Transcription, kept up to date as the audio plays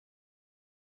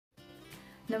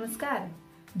नमस्कार,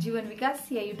 जीवन विकास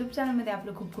या यूट्यूब चॅनलमध्ये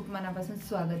आपलं खूप खूप मनापासून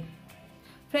स्वागत।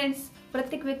 फ्रेंड्स,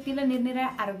 प्रत्येक व्यक्तीला निरनिराळ्या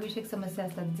आरोग्यविषयक समस्या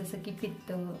असतात, जसं की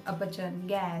पित्त, अपचन,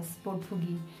 गॅस,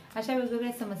 पोटफुगी अशा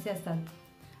वेगवेगळ्या समस्या असतात।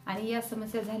 आणि या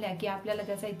समस्या झाल्या की आपल्याला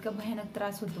त्याचा इतका भयानक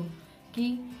त्रास होतो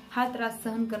की हा त्रास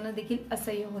सहन करणं देखील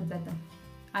असह्य होत जातं।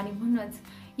 आणि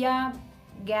म्हणूनच या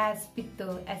गॅस, पित्त,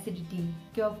 ऍसिडिटी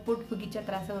किंवा पोटफुगीच्या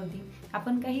त्रासावरती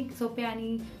आपण काही सोप्या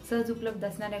आणि सहज उपलब्ध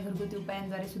असणाऱ्या घरगुती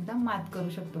उपायांद्वारे सुद्धा मात करू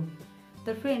शकतो।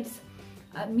 तर फ्रेंड्स,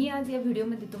 मी आज या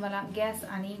व्हिडिओमध्ये तुम्हाला गॅस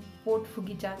आणि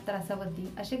पोटफुगीच्या त्रासावरती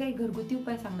असे काही घरगुती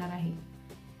उपाय सांगणार आहे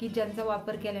की ज्यांचा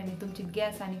वापर केल्याने तुमची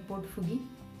गॅस आणि पोटफुगी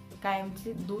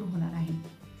कायमची दूर होणार आहे।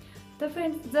 तर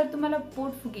फ्रेंड्स, जर तुम्हाला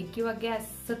पोटफुगी किंवा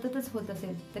गॅस सततच होत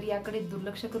असेल तर याकडे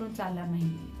दुर्लक्ष करून चालणार नाही,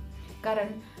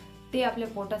 कारण ते आपल्या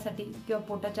पोटासाठी किंवा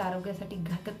पोटाच्या आरोग्यासाठी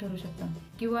घातक ठरू शकतं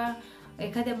किंवा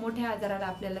एखाद्या मोठ्या आजाराला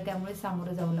आपल्याला त्यामुळे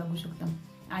सामोरं जावं लागू शकतं।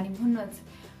 आणि म्हणूनच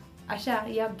अशा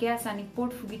या गॅस आणि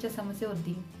पोटफुगीच्या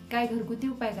समस्येवरती काय घरगुती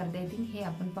उपाय करता येतील हे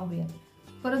आपण पाहूया।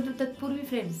 परंतु तत्पूर्वी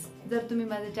फ्रेंड्स, जर तुम्ही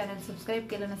माझं चॅनल सबस्क्राईब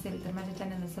केलं नसेल तर माझ्या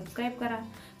चॅनलला सबस्क्राईब करा।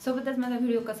 सोबतच माझा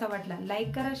व्हिडिओ कसा वाटला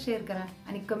लाईक करा, शेअर करा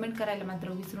आणि कमेंट करायला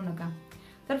मात्र विसरू नका।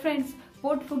 तर फ्रेंड्स,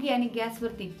 पोटफुगी आणि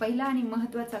गॅसवरती पहिला आणि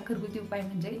महत्त्वाचा घरगुती उपाय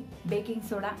म्हणजे बेकिंग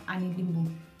सोडा आणि लिंबू।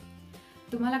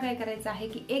 तुम्हाला काय करायचं आहे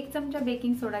की 1 चमचा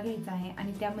बेकिंग सोडा घ्यायचा आहे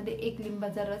आणि त्यामध्ये 1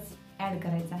 लिंबाचा रस ऍड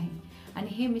करायचा आहे आणि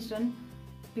हे मिश्रण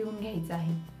पिऊन घ्यायचं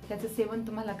आहे। त्याचं सेवन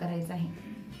तुम्हाला करायचं आहे।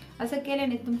 असं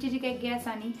केल्याने तुमची जी काही गॅस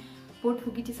आणि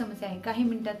पोटफुगीची समस्या आहे काही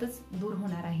मिनिटातच दूर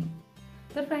होणार आहे।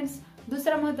 तर फ्रेंड्स,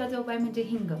 दुसरा महत्त्वाचा उपाय म्हणजे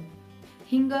हिंग।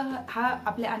 हिंग हा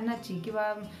आपल्या अन्नाची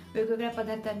किंवा वेगवेगळ्या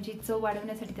पदार्थांची चव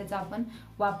वाढवण्यासाठी त्याचा आपण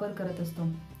वापर करत असतो।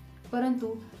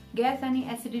 परंतु गॅस आणि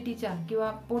ऍसिडिटीच्या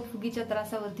किंवा पोटफुगीच्या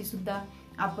त्रासावरती सुद्धा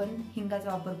आपण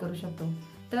हिंगाचा वापर करू शकतो।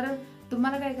 तर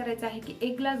तुम्हाला काय करायचं आहे की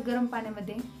 1 ग्लास गरम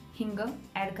पाण्यामध्ये हिंग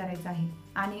ऍड करायचं आहे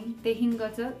आणि ते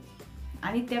हिंगाचं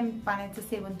आणि त्या पाण्याचं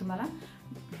सेवन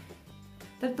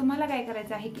तुम्हाला काय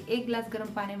करायचं आहे की 1 ग्लास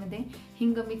गरम पाण्यामध्ये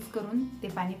हिंग मिक्स करून ते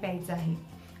पाणी प्यायचं आहे।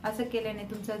 असं केल्याने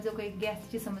तुमचा जो काही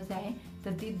गॅसची समस्या आहे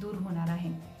तर ती दूर होणार आहे।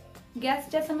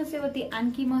 गॅसच्या समस्येवरती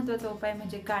आणखी महत्त्वाचा उपाय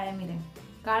म्हणजे काळ्या मिऱ्या।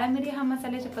 काळ्या मिरी हा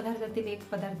मसाल्याच्या पदार्थातील एक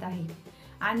पदार्थ आहे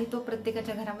आणि तो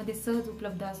प्रत्येकाच्या घरामध्ये सहज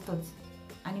उपलब्ध असतोच।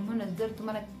 आणि म्हणून जर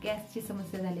तुम्हाला गॅसची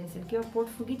समस्या झाली असेल किंवा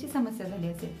पोटफुगीची समस्या झाली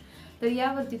असेल तर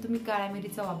यावरती तुम्ही काळ्या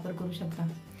मिरीचा वापर करू शकता।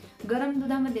 गरम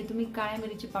दुधामध्ये तुम्ही काळ्या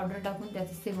मिरीची पावडर टाकून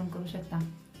त्याचं सेवन करू शकता।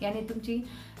 याने तुमची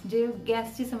जे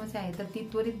गॅसची समस्या आहे तर ती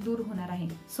त्वरित दूर होणार आहे।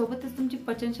 सोबतच तुमची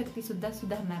पचनशक्ती सुद्धा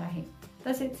सुधारणार आहे।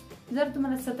 तसेच जर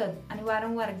तुम्हाला सतत आणि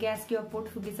वारंवार गॅस किंवा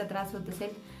पोटफुगीचा त्रास होत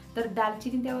असेल तर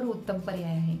दालचिनी त्यावर उत्तम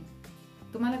पर्याय आहे।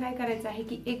 तुम्हाला काय करायचं आहे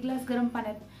की 1 ग्लास गरम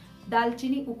पाण्यात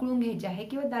दालचिनी उकळून घ्यायची आहे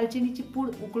किंवा दालचिनीची पूड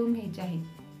उकळून घ्यायची आहे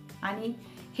आणि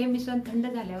हे मिश्रण थंड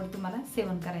झाल्यावर तुम्हाला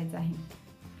सेवन करायचं आहे।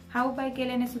 हा उपाय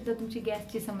केल्याने सुद्धा तुमची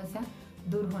गॅसची समस्या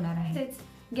दूर होणार आहे। तसेच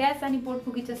गॅस आणि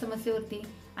पोटफुगीच्या समस्येवरती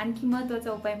आणखी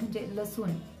महत्त्वाचा उपाय म्हणजे लसूण,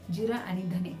 जिरा आणि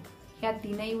धने। ह्या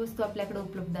तीनही वस्तू आपल्याकडे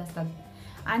उपलब्ध असतात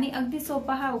आणि अगदी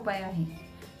सोपा हा उपाय आहे।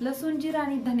 लसूण, जिरा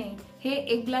आणि धने हे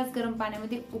 1 ग्लास गरम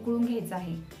पाण्यामध्ये उकळून घ्यायचं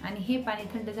आहे आणि हे पाणी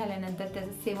थंड झाल्यानंतर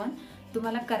त्याचं सेवन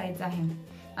तुम्हाला करायचं आहे।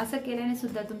 असं केल्याने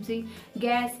सुद्धा तुमची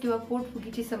गॅस किंवा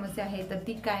पोटफुगीची समस्या आहे तर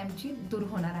ती कायमची दूर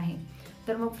होणार आहे।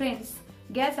 तर मग फ्रेंड्स,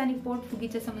 गॅस आणि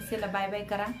पोटफुगीच्या समस्येला बाय बाय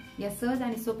करा या सहज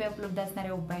आणि सोप्या उपलब्ध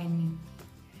असणाऱ्या उपायांनी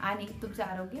आणि तुमचं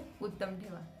आरोग्य उत्तम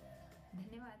ठेवा।